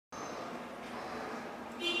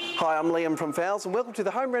Hi, I'm Liam from Fowles and welcome to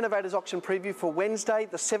the Home Renovators auction preview for Wednesday,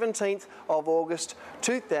 the 17th of August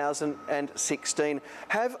 2016.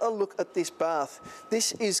 Have a look at this bath.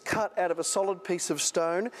 This is cut out of a solid piece of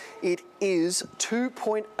stone. It is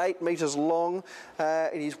 2.8 metres long,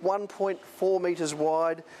 it is 1.4 metres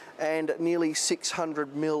wide and nearly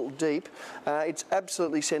 600 mil deep. It's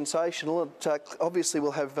absolutely sensational. It obviously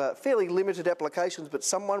will have fairly limited applications, but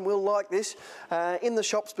someone will like this. In the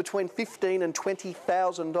shops between $15,000 and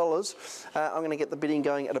 $20,000. I'm going to get the bidding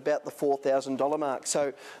going at about the $4,000 mark.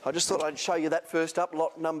 So I just thought I'd show you that first up,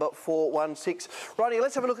 lot number 416. Righty,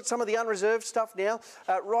 let's have a look at some of the unreserved stuff now.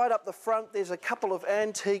 Right up the front, there's a couple of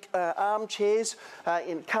antique armchairs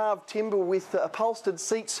in carved timber with upholstered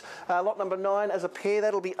seats. Lot number 9 as a pair,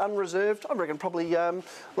 that'll be unreserved. I reckon probably at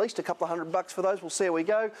least a couple of $100 for those. We'll see how we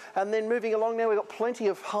go. And then moving along now, we've got plenty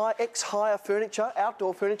of ex-hire furniture,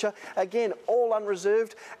 outdoor furniture. Again, all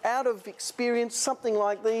unreserved. Out of experience, something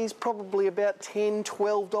like these, probably about $10,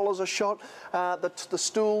 $12 a shot. The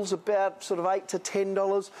stools about sort of $8 to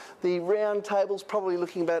 $10. The round tables probably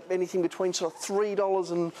looking about anything between sort of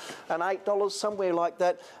 $3 and $8, somewhere like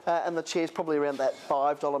that. And the chairs probably around that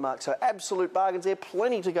 $5 mark. So absolute bargains there,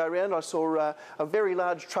 plenty to go around. I saw a very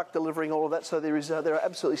large truck delivering all of that, so there are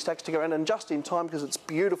absolutely stacks to go around, and just in time because it's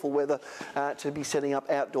beautiful weather to be setting up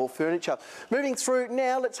outdoor furniture. Moving through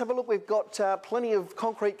now, let's have a look. We've got plenty of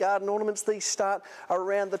concrete garden ornaments. These start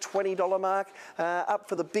around the $20 mark. Up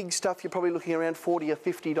for the big stuff, you're probably looking around $40 or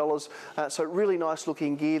 $50. So really nice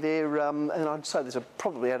looking gear there, and I'd say there's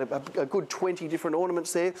probably a good 20 different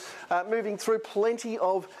ornaments there. Moving through, plenty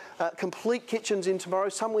of complete kitchens in tomorrow,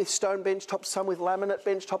 some with stone bench tops, some with laminate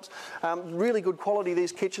bench tops. Really good quality,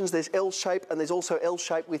 these kitchens. There's L-shape and there's also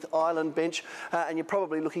L-shape with island bench, and you're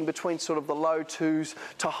probably looking between sort of the low 2s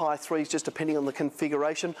to high 3s, just depending on the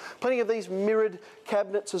configuration. Plenty of these mirrored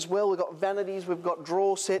cabinets as well. We've got vanities, we've got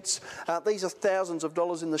drawer sets. These are thousands of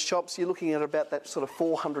dollars in the shops. You're looking at about that sort of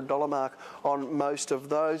 $400 mark on most of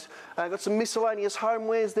those. Got some miscellaneous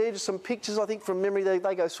homewares there, just some pictures. I think from memory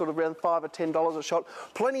they go sort of around $5 or $10 a shot.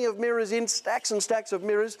 Plenty of mirrors in, stacks and stacks of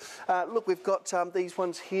mirrors. Look, we've got these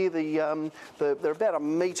ones here. They're about a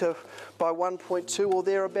metre by 1.2 or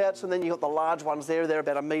thereabouts, and then you've got the large ones there. They're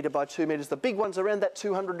about a metre by 2 metres. The big ones around that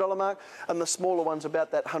 $200 mark, and the smaller ones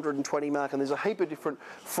about that $120 mark. And there's a heap of different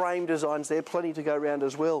frame designs there, plenty to go around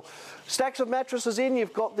as well. Stacks of mattresses in.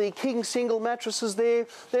 You've got the king single mattresses there.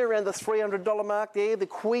 They're around the $300 mark there. The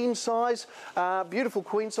queen size, beautiful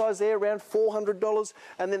queen size there, around $400,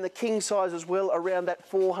 and then the king size as well, around that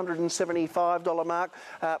 $475 mark.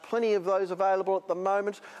 Plenty of those available at the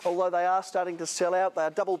moment, although they are starting to sell out. They are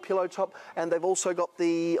double pillow top, and they've also got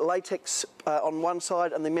the latex on one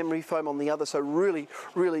side and the memory foam on the other, so really,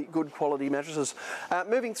 really good quality mattresses.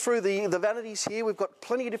 Moving through the vanities here, we've got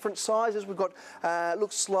plenty of different sizes. We've got,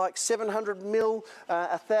 looks like 700 mil,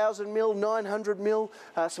 1,000 mil, 900 mil,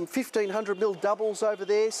 some 1,500 mil doubles over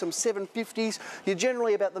there, some 750s. You're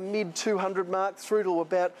generally about the mid 200 mark through to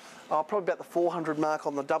about, probably about the 400 mark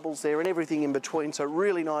on the doubles there, and everything in between, so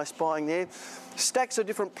really nice buying there. Stacks of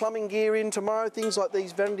different plumbing gear in tomorrow, things like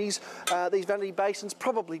these vanities, these vanity basins,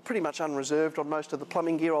 probably pretty much unreserved on most of the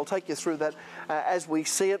plumbing gear. I'll take you through that as we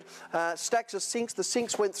see it. Stacks of sinks. The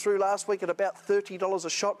sinks went through last week at about $30 a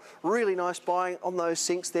shot. Really nice buying on those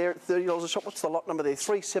sinks there at $30 a shot. What's the lot number there?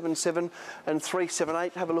 377 and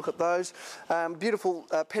 378. Have a look at those. Beautiful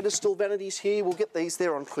pedestal vanities here. We'll get these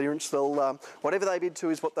there on clearance. They'll whatever they bid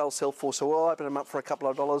to is what they'll sell for, so we'll open them up for a couple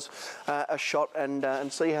of dollars a shot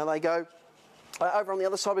and see how they go. Over on the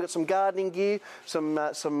other side, we've got some gardening gear, some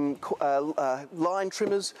line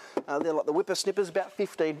trimmers. They're like the whippersnippers, about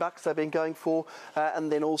 $15 they've been going for.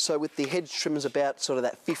 And then also with the hedge trimmers, about sort of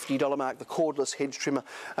that $50 mark, the cordless hedge trimmer.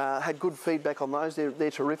 Had good feedback on those, they're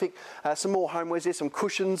terrific. Some more homewares, there's some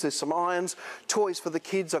cushions, there's some irons, toys for the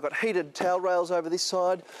kids. I've got heated towel rails over this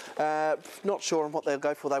side. Not sure on what they'll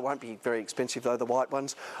go for. They won't be very expensive though, the white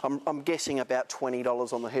ones. I'm guessing about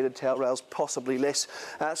 $20 on the heated towel rails, possibly less.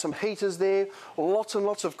 Some heaters there. Lots and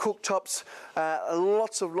lots of cooktops,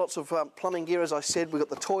 lots of plumbing gear. As I said, we've got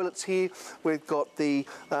the toilets here, we've got the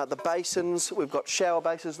basins, we've got shower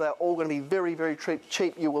bases. They're all going to be very, very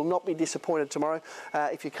cheap. You will not be disappointed tomorrow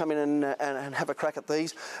if you come in and have a crack at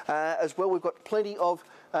these. As well, we've got plenty of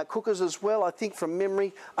Cookers as well, I think from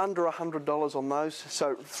memory, under $100 on those.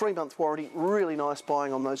 So 3-month warranty, really nice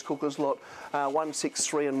buying on those cookers, lot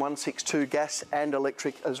 163 and 162 gas and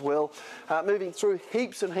electric as well. Moving through,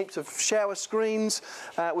 heaps and heaps of shower screens.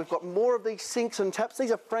 We've got more of these sinks and taps.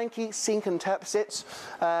 These are Frankie sink and tap sets.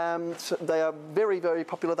 So they are very, very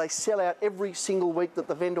popular. They sell out every single week that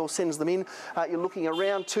the vendor sends them in. You're looking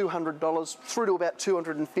around $200 through to about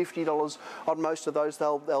 $250 on most of those.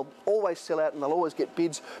 They'll always sell out and they'll always get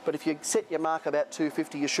bids, but if you set your mark about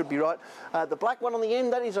 $250, you should be right. The black one on the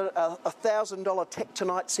end, that is a $1,000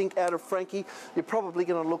 Tectonite sink out of Frankie. You're probably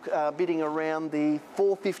going to look bidding around the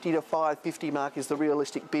 $450 to $550 mark is the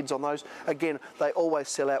realistic bids on those. Again, they always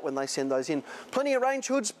sell out when they send those in. Plenty of range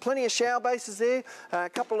hoods, plenty of shower bases there. A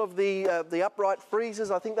couple of the upright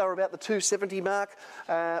freezers, I think they were about the $270 mark.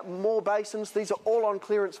 More basins. These are all on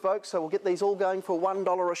clearance, folks, so we'll get these all going for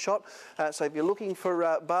 $1 a shot. So if you're looking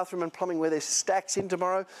for bathroom and plumbing where there's stacks in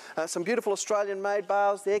tomorrow, some beautiful Australian made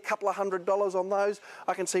baths there, a couple of $100 on those.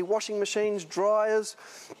 I can see washing machines, dryers,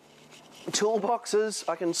 toolboxes.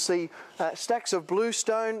 I can see stacks of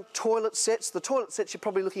bluestone, toilet sets. The toilet sets, you're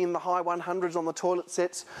probably looking in the high 100s on the toilet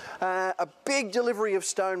sets. A big delivery of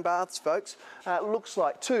stone baths, folks. Looks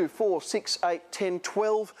like 2, 4, 6, 8, 10,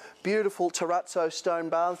 12 beautiful terrazzo stone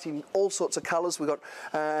baths in all sorts of colours. We've got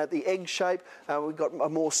the egg shape, we've got a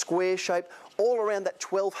more square shape, all around that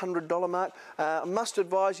 $1,200 mark. I must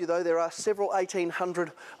advise you though, there are several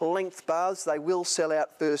 1800 length baths. They will sell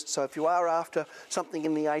out first, so if you are after something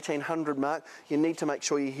in the 1800 mark, you need to make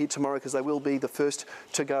sure you're here tomorrow because they will be the first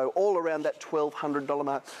to go, all around that $1,200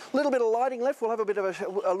 mark. A little bit of lighting left. We'll have a bit of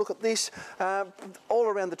a look at this. All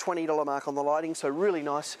around the $20 mark on the lighting, so really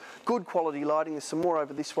nice, good quality lighting. There's some more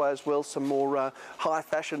over this way as well, some more high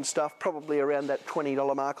fashion stuff, probably around that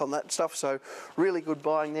 $20 mark on that stuff, so really good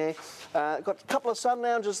buying there. Got a couple of sun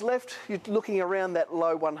lounges left. You're looking around that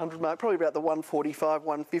low 100 mark, probably about the 145,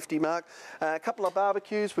 150 mark. A couple of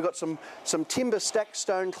barbecues. We've got some timber stacked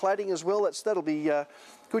stone cladding as well. That'll be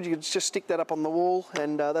good. You can just stick that up on the wall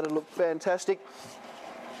and that'll look fantastic.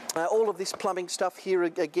 All of this plumbing stuff here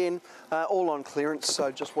again, all on clearance,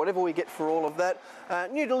 so just whatever we get for all of that.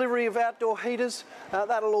 New delivery of outdoor heaters,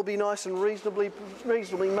 that'll all be nice and reasonably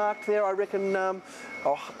marked there, I reckon.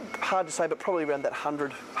 Hard to say, but probably around that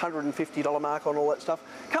 $150 mark on all that stuff.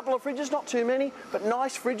 Couple of fridges, not too many, but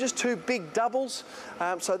nice fridges, 2 big doubles.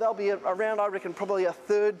 So they'll be around, I reckon, probably a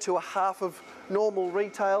third to a half of normal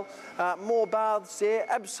retail. More baths there,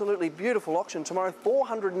 absolutely beautiful auction tomorrow.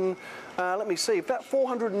 Let me see, about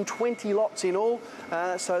 420 lots in all.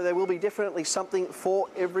 So there will be definitely something for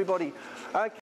everybody. Okay.